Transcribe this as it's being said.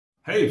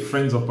Hey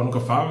friends of Panuka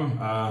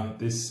Farm,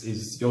 this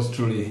is yours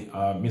truly,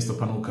 Mr.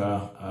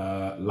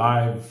 Panuka,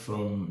 live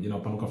from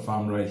Panuka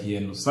Farm right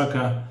here in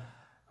Lusaka,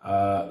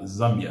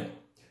 Zambia.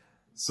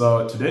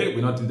 So today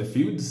we're not in the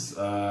fields.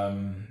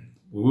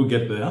 We will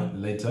get there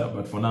later,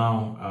 but for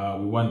now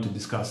we want to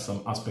discuss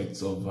some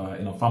aspects of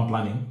farm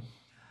planning.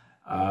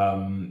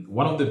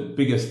 One of the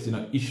biggest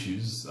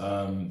issues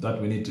that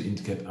we need to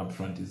indicate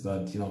upfront is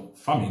that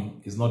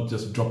farming is not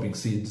just dropping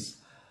seeds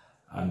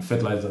and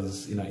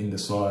fertilizers in the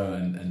soil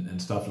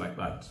and stuff like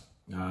that.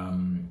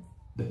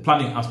 The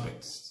planning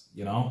aspects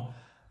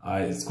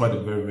it's quite a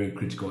very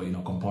critical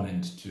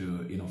component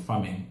to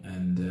farming,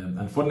 and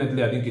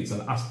unfortunately I think it's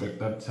an aspect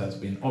that has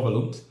been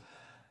overlooked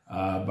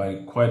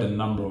by quite a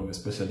number of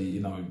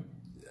especially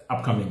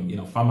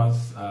upcoming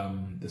farmers.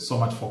 There's so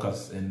much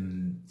focus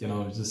in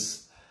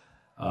just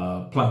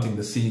planting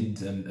the seed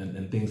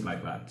and things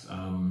like that.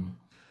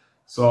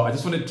 So I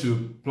just wanted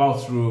to plow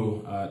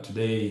through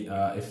today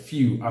a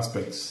few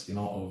aspects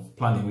of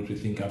planning which we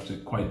think are actually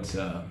quite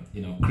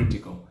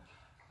critical.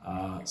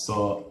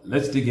 So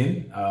let's dig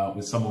in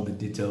with some of the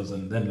details,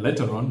 and then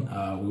later on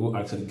we will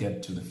actually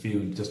get to the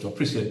field just to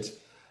appreciate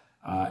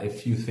a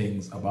few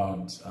things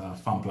about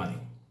farm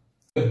planning.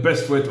 The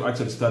best way to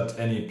actually start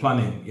any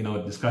planning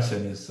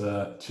discussion is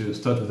to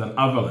start with an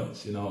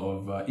avalanche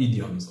of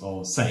idioms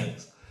or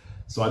sayings.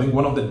 So I think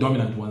one of the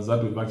dominant ones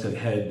that we've actually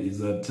had is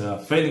that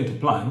failing to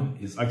plan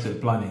is actually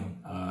planning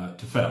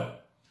to fail.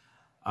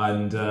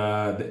 And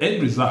the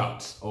end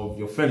result of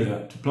your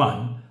failure to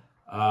plan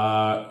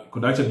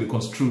could actually be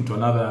construed to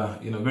another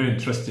very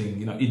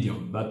interesting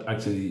idiom that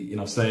actually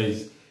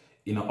says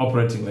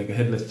operating like a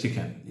headless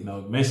chicken.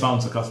 It may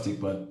sound sarcastic,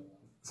 but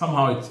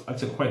somehow it's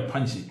actually quite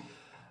punchy.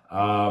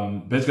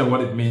 Basically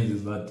what it means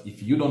is that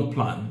if you don't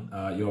plan,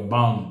 you're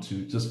bound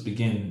to just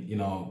begin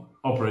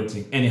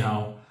operating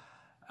anyhow,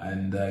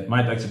 and it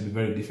might actually be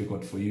very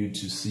difficult for you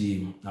to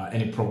see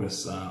any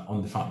progress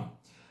on the farm.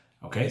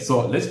 Okay,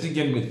 so let's dig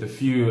in with a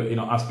few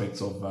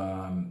aspects of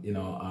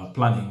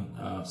planning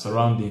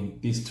surrounding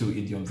these two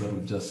idioms that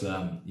we just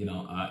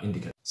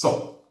indicated.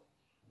 So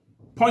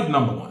point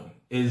number one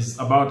is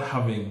about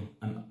having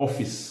an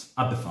office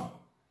at the farm.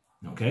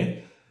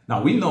 Okay,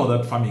 now we know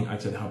that farming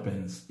actually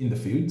happens in the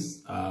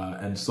fields,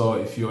 and so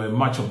if you're a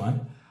macho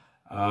man,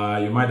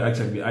 you might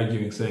actually be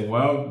arguing, saying,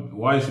 well,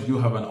 why should you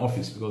have an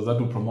office? Because that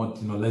will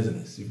promote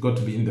laziness. You've got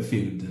to be in the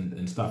field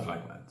and stuff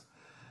like that.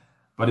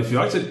 But if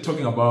you're actually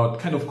talking about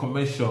kind of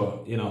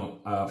commercial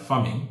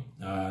farming,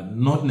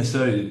 not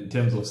necessarily in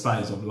terms of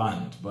size of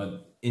land,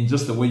 but in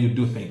just the way you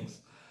do things,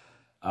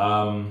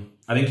 I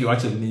think you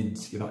actually need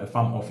a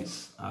farm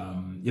office.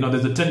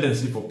 There's a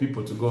tendency for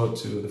people to go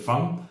to the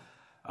farm,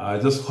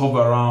 just hover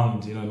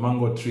around a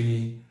mango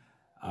tree,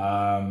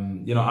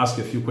 ask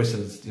a few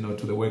questions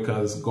to the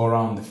workers, go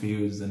around the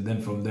fields, and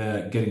then from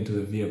there get into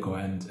the vehicle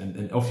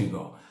and off you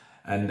go.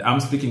 And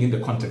I'm speaking in the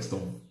context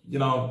of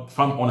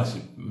farm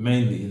ownership,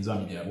 mainly in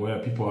Zambia, where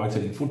people are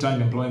actually in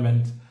full-time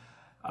employment,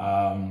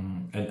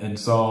 and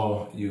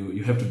so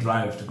you have to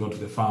drive to go to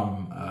the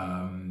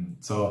farm,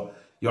 so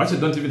you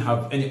actually don't even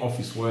have any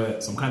office where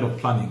some kind of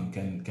planning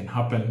can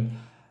happen.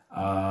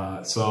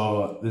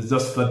 So there's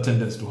just that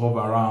tendency to hover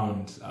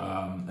around,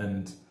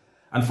 and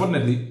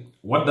unfortunately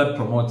what that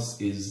promotes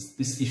is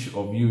this issue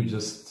of you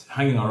just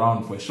hanging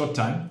around for a short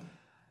time.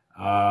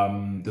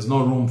 There's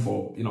no room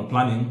for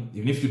planning.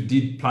 Even if you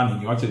did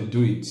planning, you actually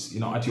do it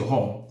at your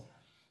home,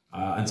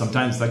 and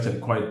sometimes it's actually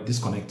quite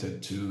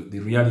disconnected to the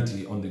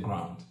reality on the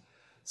ground.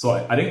 So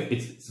I think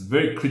it's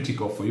very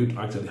critical for you to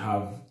actually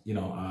have an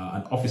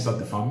office at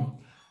the farm,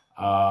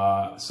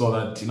 so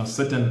that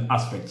certain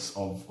aspects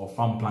of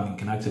farm planning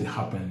can actually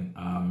happen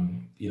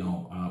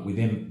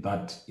within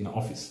that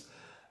office.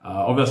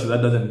 Obviously,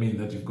 that doesn't mean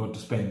that you've got to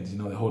spend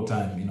the whole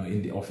time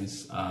in the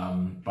office,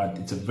 but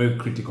it's a very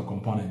critical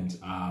component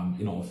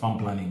of farm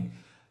planning,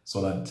 so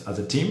that as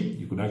a team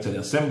you could actually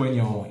assemble in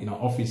your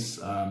office,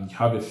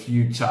 have a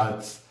few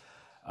charts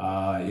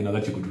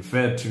that you could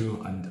refer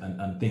to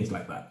and things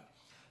like that.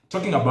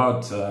 Talking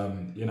about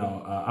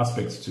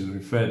aspects to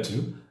refer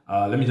to,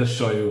 let me just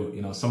show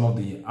you some of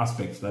the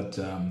aspects that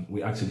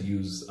we actually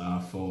use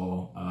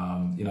for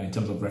in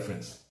terms of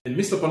reference. In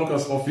Mr.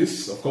 Panuka's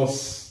office, of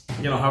course,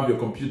 have your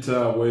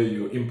computer where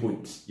you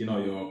input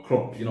your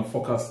crop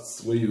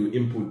forecasts, where you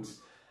input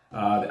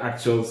the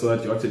actuals, so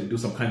that you actually do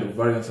some kind of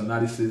variance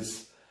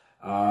analysis,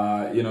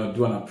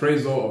 do an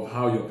appraisal of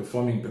how you're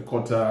performing per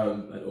quarter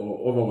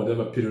or over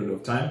whatever period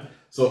of time.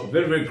 So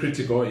very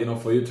critical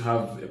for you to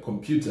have a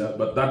computer,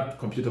 but that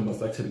computer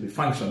must actually be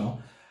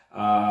functional,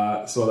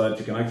 so that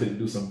you can actually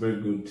do some very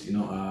good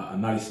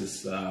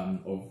analysis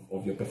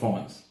of your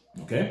performance.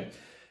 Okay,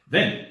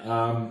 then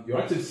you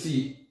actually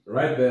see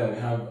right there we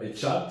have a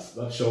chart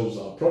that shows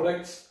our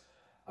products,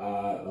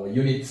 our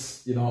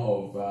units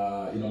of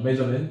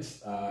measurement.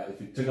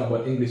 If you're talking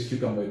about English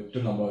cucumber, you're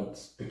talking about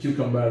the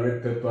cucumber,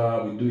 red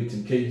pepper, we do it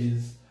in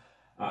kgs.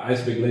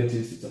 Iceberg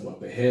lettuce, it's about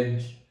per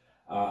head,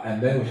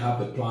 and then we have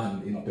the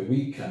plan per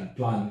week and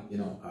plan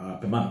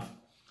per month.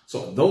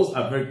 So those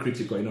are very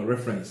critical,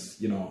 reference,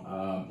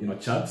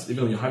 charts.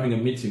 Even when you're having a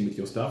meeting with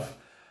your staff,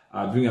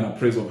 doing an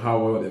appraisal of how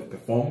well they've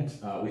performed,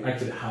 we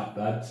actually have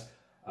that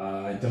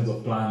in terms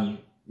of plan,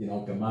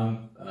 per month,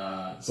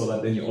 so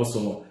that then you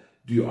also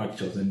do your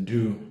actuals and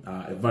do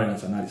a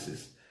variance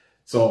analysis.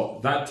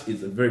 So that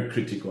is a very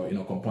critical,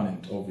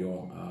 component of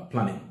your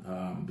planning,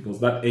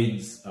 because that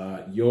aids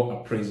your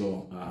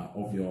appraisal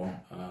of your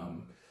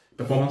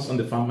performance on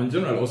the farm, and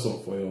generally also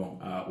for your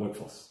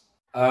workforce.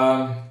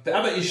 The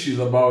other issue is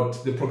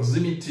about the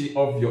proximity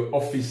of your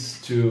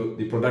office to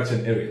the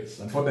production areas.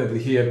 Unfortunately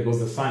here, because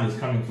the sun is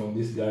coming from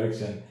this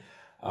direction,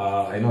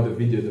 I know the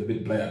video is a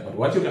bit blurred, but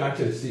what you can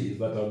actually see is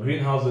that our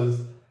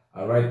greenhouses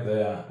are right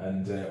there,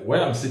 and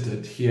where I'm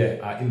seated here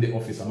in the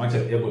office, I'm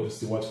actually able to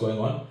see what's going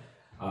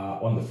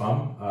on the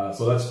farm.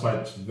 So that's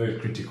quite very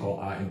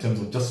critical in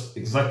terms of just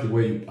exactly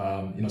where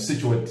you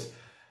situate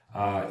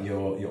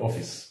your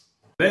office.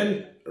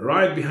 Then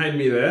right behind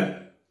me there,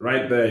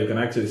 right there, you can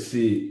actually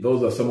see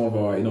those are some of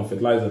our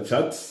fertilizer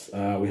charts.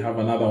 We have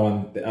another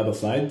one the other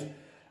side.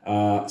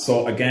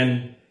 So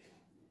again,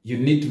 you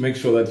need to make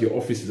sure that your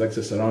office is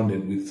actually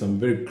surrounded with some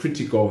very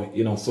critical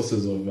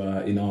sources of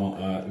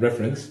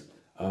reference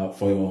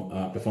for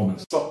your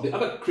performance. So the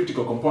other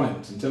critical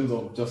component in terms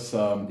of just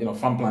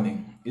farm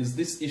planning is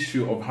this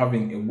issue of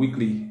having a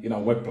weekly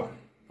work plan.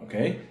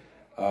 Okay,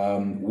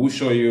 we'll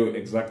show you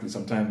exactly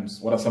sometimes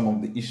what are some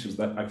of the issues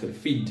that actually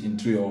feed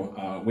into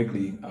your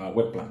weekly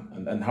work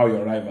plan, and how you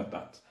arrive at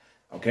that.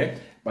 Okay,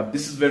 but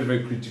this is very,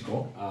 very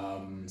critical.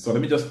 So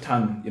let me just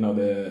turn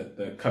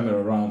the camera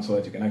around so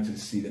that you can actually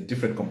see the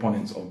different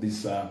components of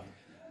this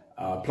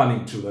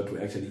planning tool that we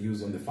actually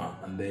use on the farm.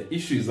 And the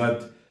issue is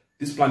that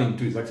this planning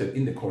tool is actually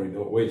in the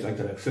corridor, where it's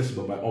actually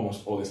accessible by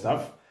almost all the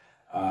staff,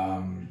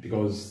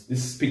 because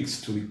this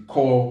speaks to the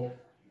core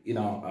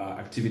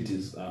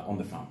activities on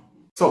the farm.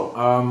 So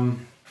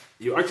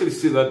you actually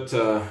see that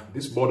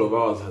this board of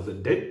ours has a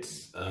date,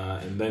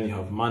 and then you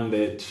have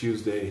Monday,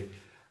 Tuesday,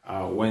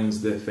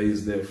 Wednesday,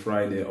 Thursday,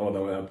 Friday, all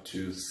the way up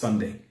to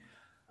Sunday.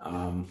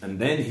 And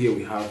then here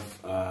we have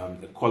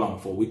a column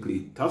for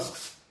weekly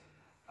tasks.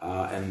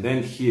 And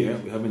then here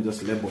we haven't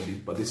just labeled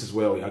it, but this is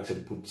where we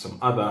actually put some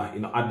other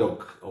ad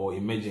hoc or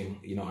emerging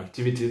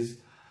activities.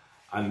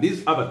 And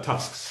these other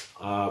tasks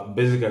are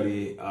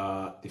basically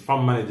the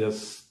farm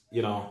manager's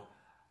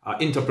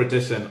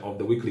interpretation of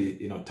the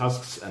weekly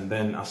tasks, and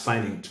then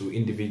assigning to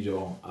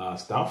individual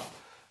staff.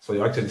 So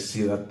you actually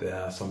see that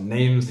there are some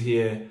names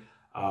here,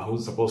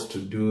 who's supposed to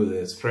do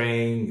the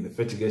spraying, the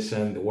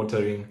fertigation, the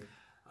watering,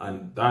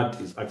 and that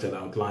is actually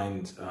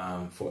outlined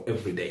for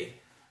every day.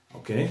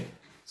 Okay,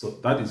 so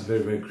that is very,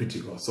 very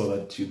critical, so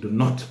that you do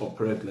not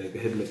operate like a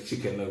headless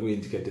chicken, like we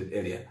indicated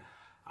earlier.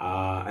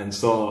 And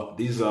so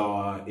these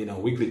are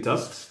weekly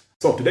tasks.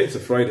 So today it's a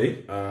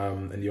Friday,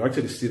 and you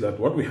actually see that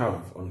what we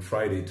have on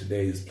Friday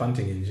today is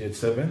planting in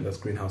GH7, that's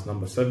greenhouse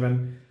number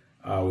 7.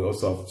 We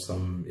also have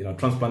some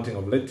transplanting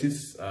of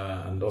lettuce,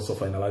 and also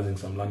finalizing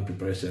some land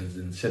preparations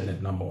in shed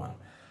net number 1.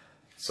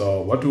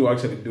 So what we'll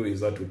actually do is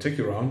that we'll take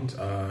you around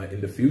in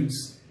the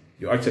fields.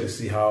 You actually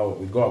see how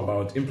we go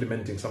about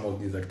implementing some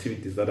of these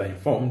activities that are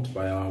informed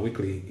by our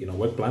weekly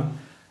work plan,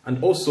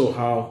 and also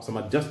how some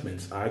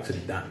adjustments are actually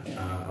done.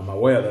 I'm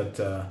aware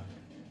that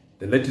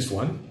the latest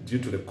one, due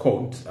to the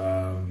cold,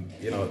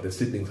 the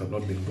seedlings have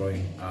not been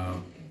growing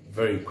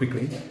very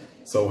quickly,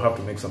 so we'll have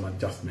to make some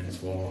adjustments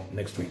for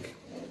next week.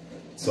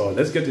 So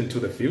let's get into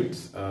the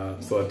fields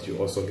so that you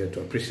also get to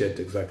appreciate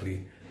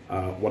exactly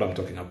what I'm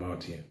talking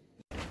about here.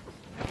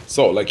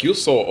 So like you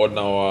saw on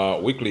our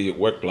weekly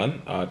work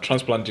plan,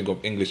 transplanting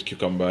of English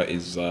cucumber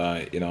is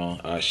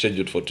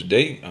scheduled for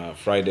today,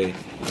 Friday.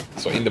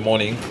 So in the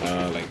morning,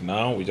 like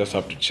now, we just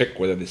have to check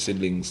whether the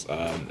seedlings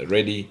are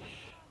ready,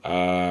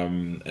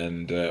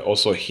 and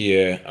also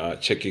here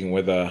checking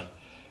whether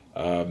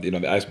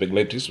the iceberg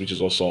lettuce, which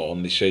is also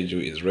on the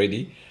schedule, is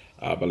ready.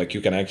 But like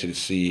you can actually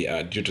see,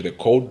 due to the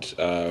cold,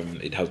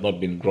 it has not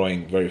been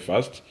growing very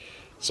fast.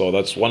 So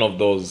that's one of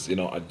those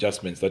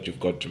adjustments that you've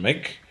got to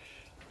make.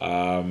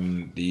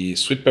 The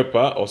sweet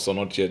pepper also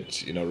not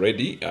yet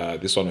ready.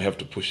 This one we have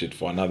to push it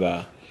for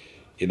another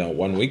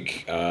 1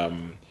 week.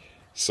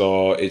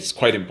 So it's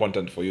quite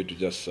important for you to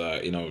just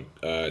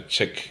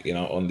check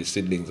on the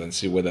seedlings and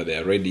see whether they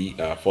are ready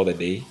for the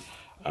day,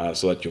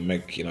 so that you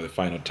make the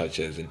final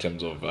touches in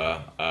terms of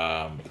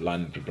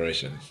land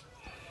preparations.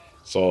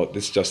 So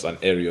this is just an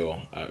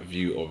aerial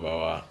view of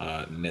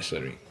our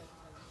nursery.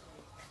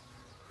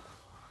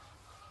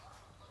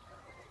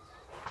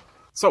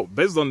 So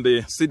based on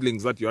the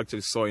seedlings that you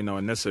actually saw in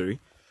our nursery,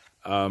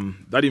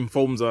 that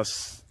informs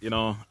us,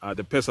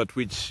 the pace at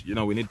which,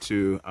 we need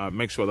to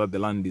make sure that the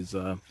land is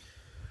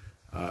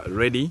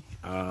ready.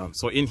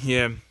 So in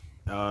here,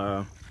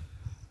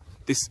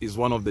 this is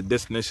one of the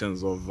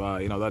destinations of,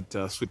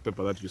 that sweet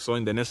pepper that you saw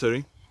in the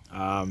nursery.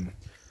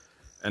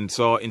 And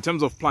so in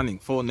terms of planning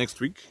for next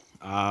week,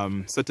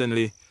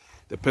 certainly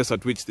the pace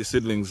at which the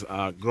seedlings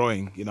are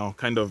growing,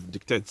 kind of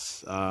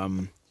dictates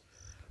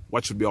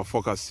what should be our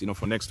focus,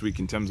 for next week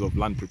in terms of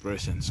land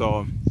preparation.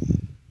 So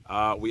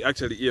we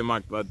actually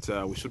earmarked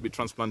that we should be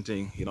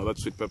transplanting, that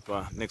sweet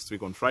pepper next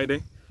week on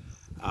Friday.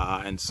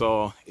 And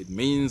so it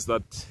means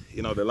that,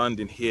 the land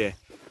in here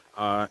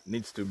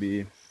needs to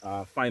be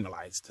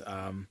finalized.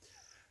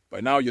 By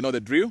now, you know the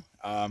drill.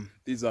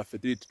 These are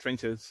fertility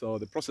trenches. So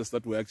the process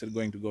that we're actually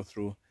going to go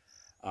through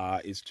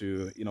is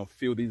to,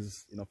 fill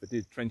these,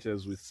 fertility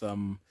trenches with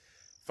some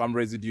farm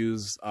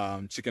residues,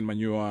 chicken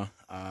manure,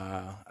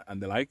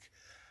 and the like.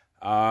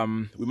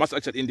 We must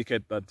actually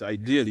indicate that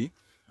ideally,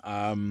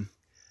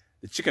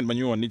 the chicken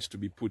manure needs to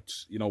be put,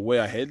 way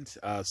ahead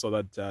so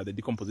that the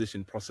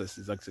decomposition process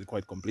is actually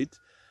quite complete.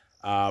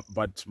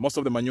 But most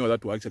of the manure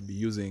that we'll actually be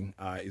using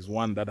is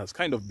one that has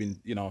kind of been,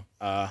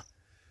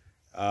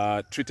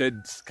 treated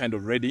kind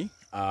of ready.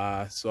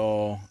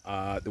 So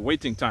the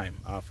waiting time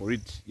for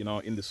it,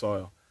 in the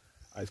soil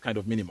is kind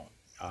of minimal.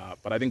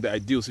 But I think the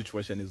ideal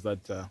situation is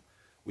that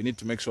we need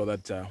to make sure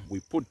that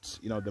we put,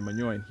 the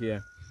manure in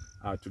here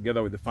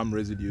together with the farm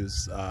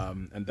residues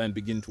and then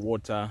begin to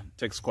water. It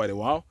takes quite a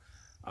while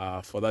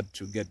for that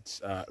to get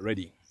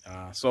ready.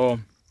 So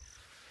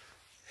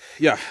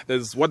yeah,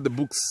 there's what the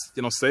books,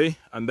 say,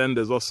 and then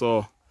there's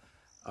also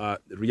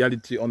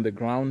reality on the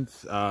ground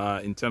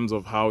in terms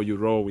of how you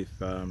roll with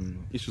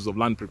issues of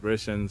land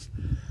preparations.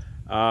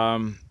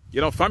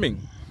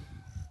 Farming,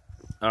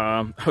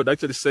 I would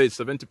actually say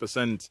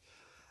 70%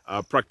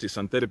 practice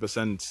and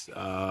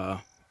 30%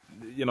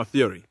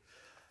 theory.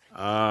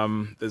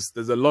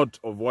 There's a lot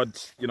of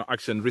what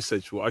action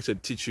research will actually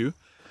teach you,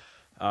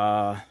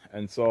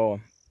 and so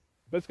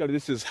basically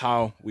this is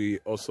how we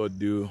also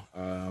do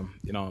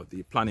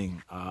the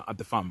planning at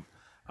the farm,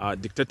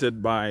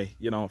 dictated by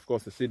of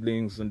course the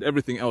seedlings and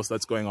everything else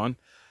that's going on.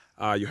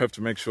 You have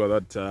to make sure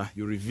that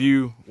you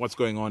review what's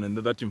going on, and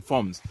that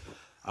informs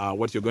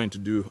what you're going to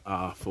do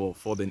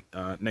for the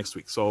next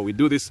week. So we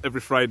do this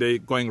every Friday,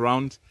 going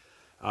around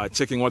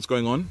checking what's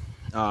going on,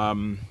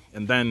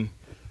 and then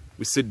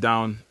we sit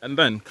down and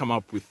then come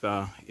up with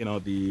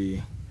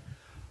the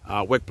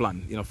work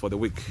plan for the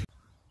week.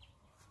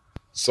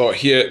 So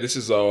here, this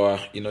is our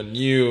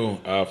new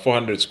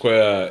 400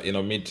 square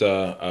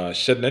meter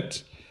shed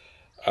net.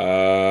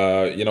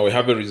 We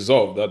have a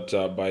resolve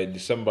that by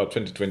December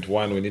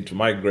 2021 we need to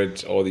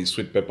migrate all the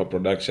sweet pepper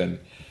production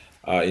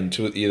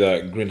into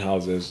either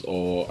greenhouses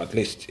or at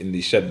least in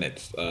the shed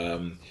nets.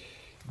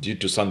 Due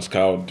to sun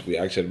scout,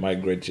 we're actually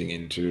migrating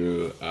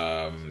into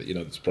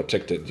this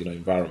protected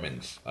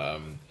environments.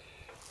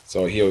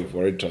 So here we've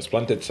already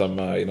transplanted some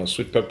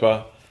sweet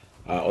pepper.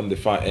 On the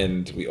far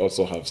end, we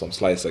also have some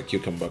slicer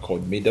cucumber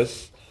called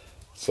𝗙𝗥𝗘𝗣𝗔𝗥𝗡.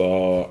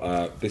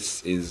 So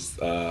this is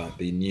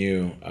the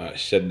new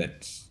shed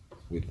nets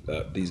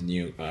with these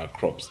new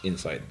crops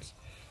inside.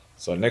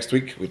 So next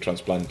week we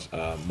transplant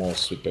more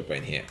sweet pepper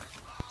in here.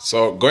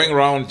 So going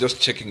around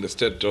just checking the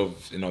state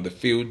of the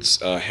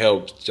fields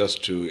helps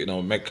just to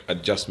make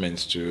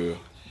adjustments to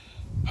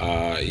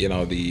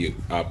the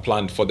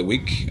plan for the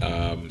week.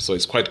 So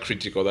it's quite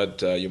critical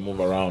that you move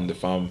around the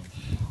farm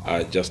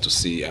just to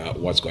see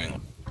what's going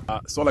on.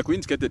 So like we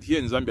indicated, here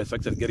in Zambia, it's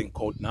actually getting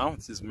cold now.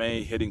 This is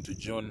May heading to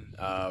June.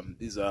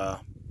 These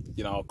are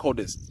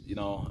coldest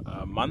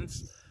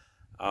months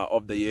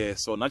of the year.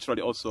 So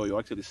naturally also you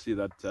actually see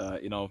that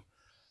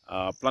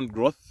plant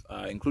growth,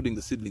 including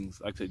the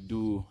seedlings, actually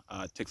do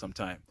take some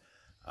time.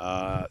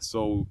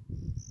 So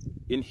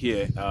in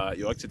here,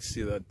 you actually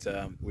see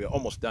that we are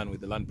almost done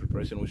with the land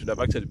preparation. We should have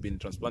actually been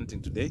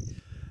transplanting today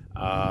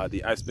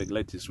the iceberg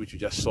lettuce, which you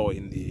just saw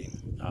in the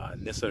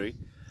nursery.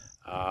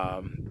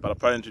 But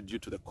apparently due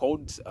to the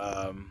cold,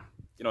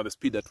 the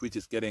speed at which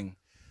it's getting,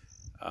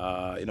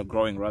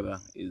 growing rather,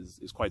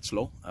 is quite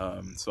slow.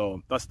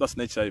 So that's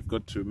nature. You've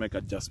got to make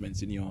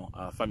adjustments in your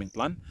farming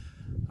plan.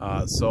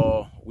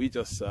 So we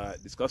just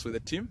discussed with the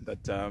team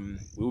that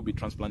we will be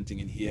transplanting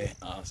in here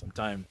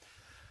sometime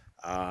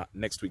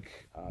next week,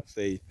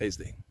 say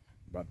Thursday.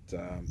 But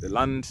the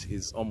land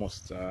is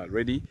almost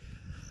ready.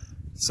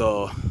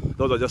 So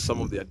those are just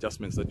some of the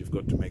adjustments that you've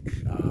got to make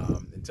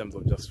in terms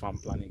of just farm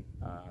planning.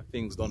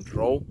 Things don't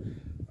roll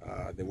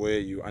the way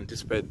you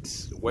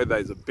anticipate. Weather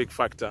is a big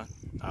factor.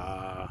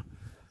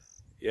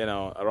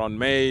 Around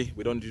May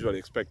we don't usually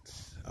expect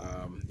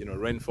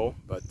rainfall,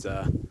 but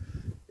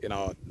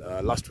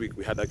last week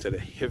we had actually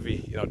a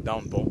heavy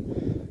downpour.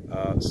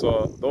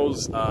 So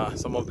those are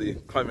some of the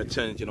climate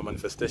change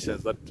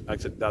manifestations that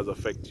actually does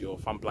affect your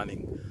farm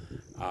planning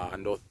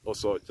and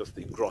also just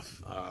the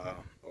growth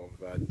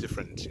of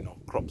different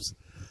crops.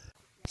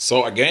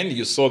 So again,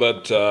 you saw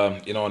that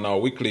on our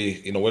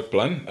weekly work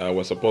plan,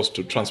 we're supposed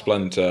to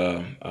transplant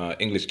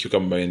English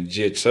cucumber in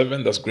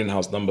GH7. That's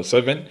greenhouse number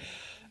 7.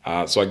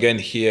 So again,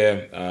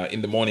 here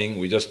in the morning,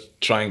 we're just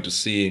trying to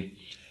see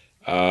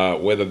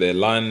whether the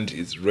land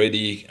is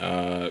ready,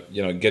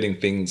 getting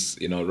things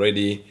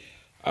ready,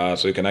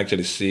 so you can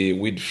actually see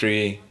weed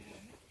free,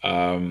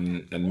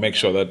 and make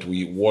sure that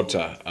we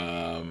water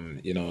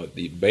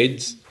the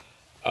beds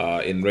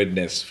in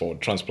readiness for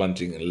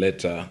transplanting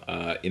later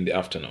in the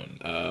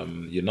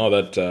afternoon. You know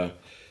that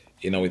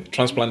with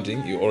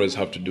transplanting, you always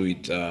have to do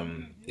it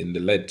in the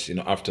late,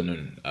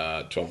 afternoon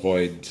to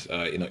avoid,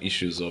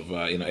 issues of,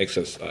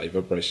 excess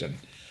evaporation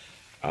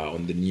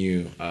on the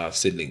new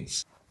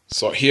seedlings.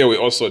 So here we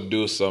also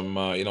do some,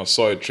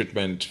 soil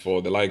treatment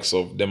for the likes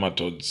of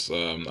nematodes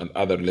and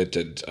other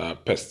related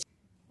pests.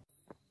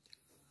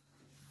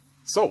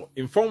 So,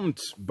 informed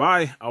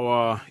by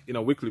our,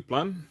 weekly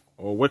plan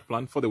or work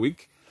plan for the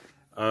week,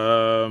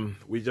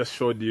 we just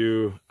showed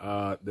you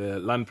the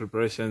land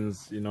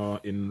preparations,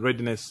 in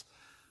readiness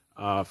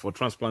for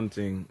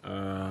transplanting,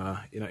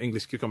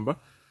 English cucumber,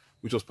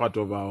 which was part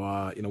of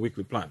our,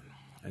 weekly plan.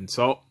 And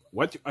so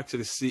what you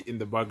actually see in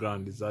the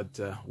background is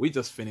that we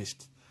just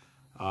finished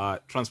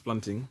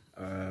transplanting,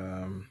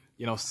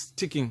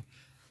 sticking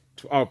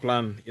to our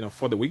plan,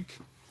 for the week.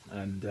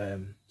 And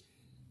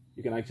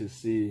you can actually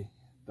see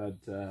that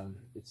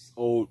it's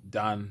all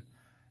done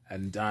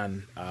and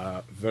done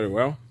very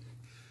well.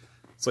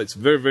 So it's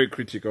very, very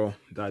critical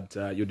that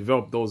you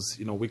develop those,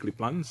 weekly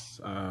plans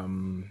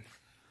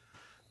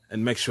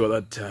and make sure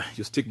that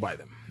you stick by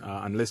them,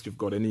 unless you've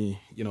got any,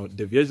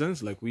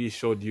 deviations, like we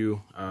showed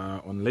you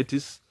on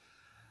lettuce,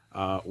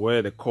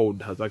 where the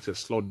cold has actually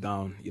slowed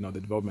down, the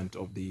development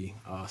of the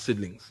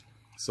seedlings.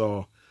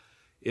 So,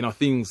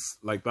 things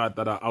like that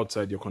are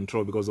outside your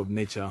control because of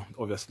nature,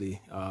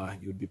 obviously,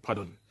 you'd be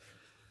pardoned.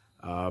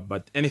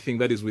 But anything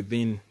that is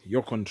within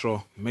your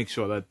control, make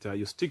sure that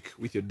you stick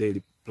with your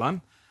daily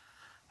plan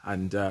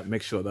and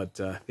make sure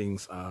that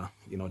things are,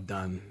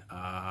 done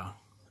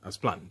as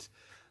planned.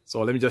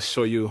 So let me just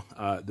show you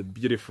the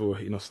beautiful,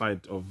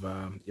 side of,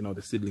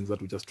 the seedlings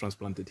that we just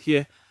transplanted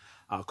here,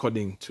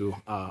 according to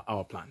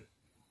our plan.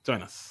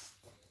 Join us.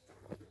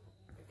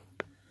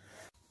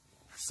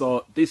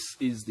 So this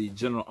is the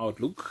general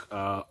outlook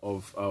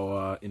of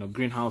our,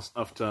 greenhouse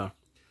after,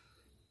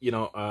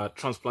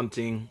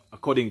 transplanting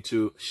according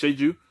to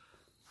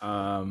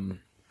𝗙𝗔𝗜𝗟𝗘𝗣𝗔𝗥𝗜𝗚.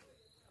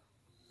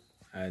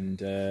 And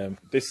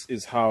this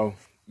is how,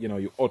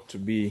 you ought to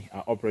be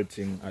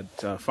operating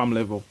at farm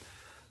level,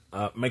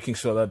 making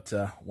sure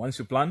that once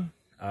you plan,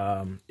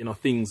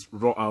 things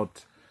roll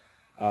out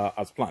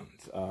as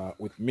planned,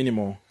 with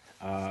minimal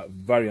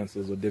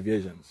variances or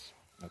deviations.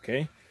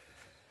 Okay,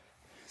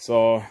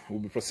 so we'll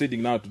be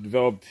proceeding now to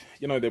develop,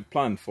 the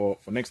plan for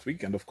next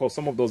week. And of course,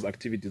 some of those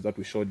activities that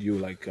we showed you,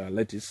 like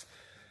lettuce,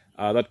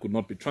 that could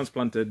not be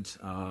transplanted,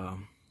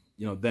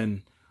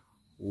 then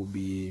will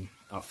be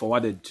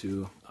forwarded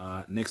to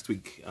next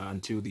week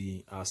until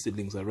the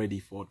seedlings are ready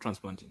for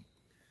transplanting.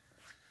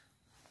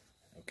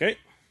 Okay,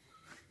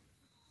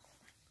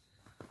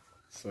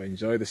 so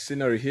enjoy the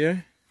scenery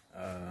here.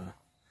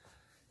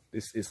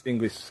 This is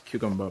English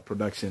cucumber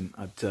production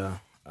at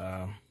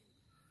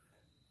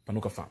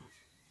Panuka farm.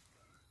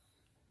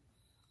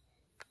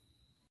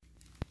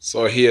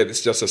 So here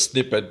it's just a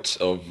snippet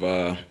of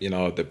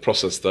the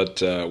process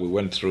that we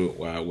went through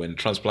when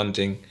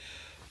transplanting.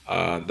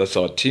 That's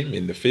our team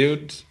in the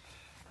field.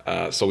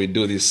 So we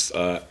do this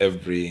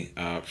every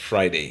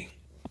Friday.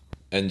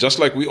 And just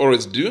like we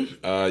always do,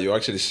 you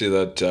actually see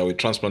that we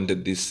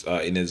transplanted this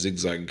in a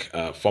zigzag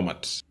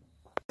format.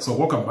 So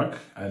welcome back,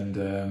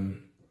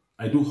 and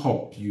I do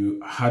hope you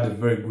had a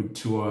very good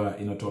tour,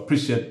 to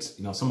appreciate,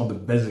 some of the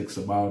basics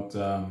about,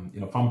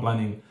 farm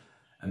planning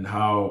and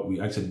how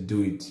we actually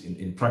do it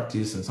in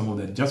practice, and some of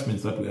the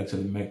adjustments that we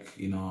actually make,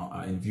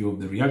 in view of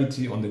the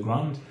reality on the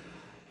ground.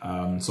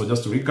 So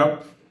just to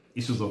recap,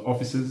 issues of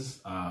offices,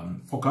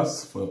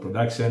 focus for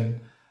production,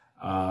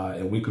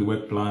 a weekly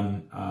work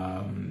plan,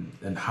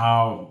 and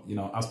how,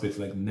 aspects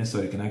like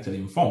necessary can actually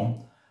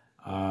inform,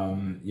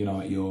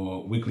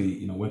 your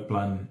weekly, work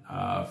plan,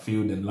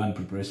 field and land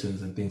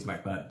preparations and things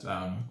like that.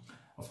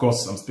 Of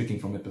course, I'm speaking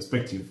from a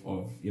perspective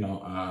of,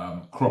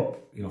 crop,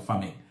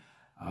 farming.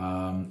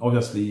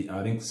 Obviously,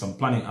 I think some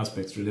planning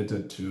aspects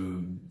related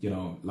to,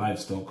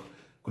 livestock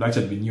could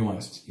actually be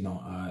nuanced,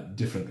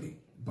 differently.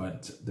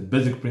 But the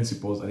basic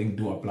principles, I think,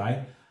 do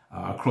apply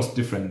across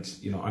different,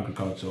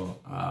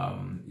 agricultural,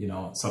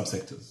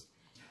 subsectors.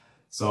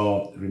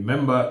 So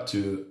remember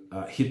to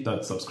hit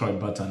that subscribe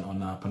button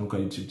on our Panuka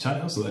YouTube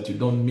channel so that you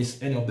don't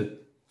miss any of the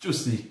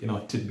juicy,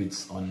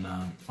 tidbits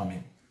on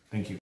farming.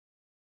 Thank you.